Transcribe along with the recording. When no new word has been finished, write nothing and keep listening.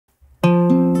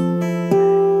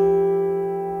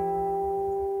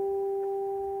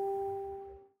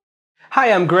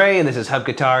Hi, I'm Gray and this is Hub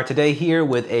Guitar. Today here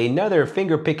with another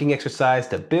finger picking exercise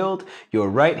to build your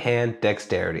right hand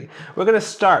dexterity. We're going to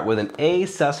start with an A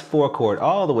sus4 chord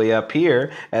all the way up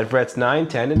here at frets 9,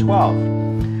 10, and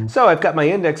 12. So I've got my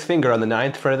index finger on the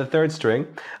 9th fret of the 3rd string,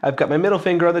 I've got my middle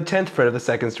finger on the 10th fret of the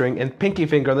 2nd string, and pinky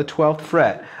finger on the 12th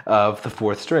fret of the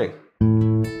 4th string.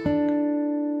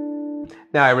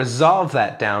 Now I resolve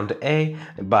that down to A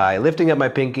by lifting up my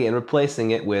pinky and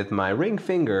replacing it with my ring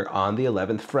finger on the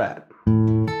 11th fret.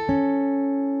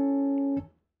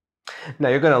 Now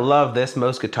you're going to love this,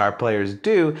 most guitar players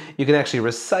do. You can actually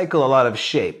recycle a lot of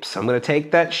shapes. I'm going to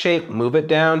take that shape, move it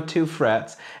down 2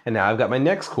 frets, and now I've got my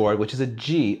next chord, which is a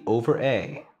G over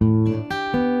A.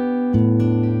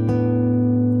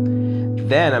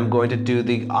 Then I'm going to do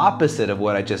the opposite of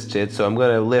what I just did, so I'm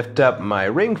going to lift up my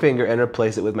ring finger and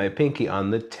replace it with my pinky on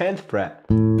the 10th fret.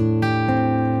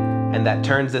 And that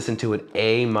turns this into an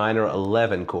A minor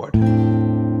 11 chord.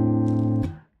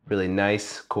 Really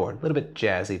nice chord, a little bit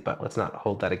jazzy, but let's not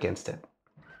hold that against it.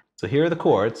 So here are the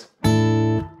chords.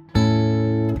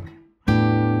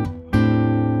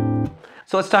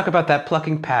 So let's talk about that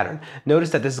plucking pattern. Notice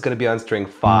that this is going to be on string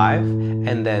 5,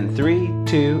 and then 3,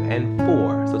 2, and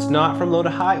 4. So it's not from low to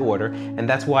high order, and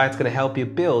that's why it's going to help you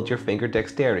build your finger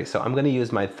dexterity. So I'm going to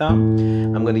use my thumb,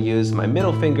 I'm going to use my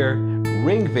middle finger,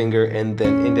 ring finger, and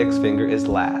then index finger is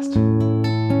last.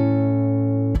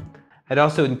 I'd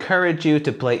also encourage you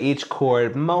to play each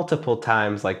chord multiple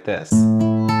times like this.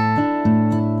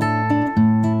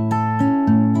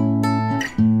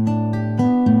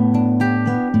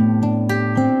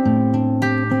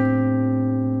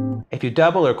 If you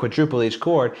double or quadruple each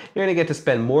chord, you're going to get to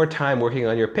spend more time working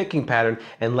on your picking pattern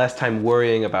and less time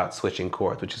worrying about switching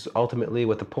chords, which is ultimately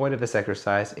what the point of this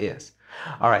exercise is.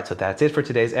 Alright, so that's it for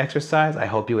today's exercise. I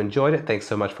hope you enjoyed it. Thanks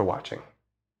so much for watching.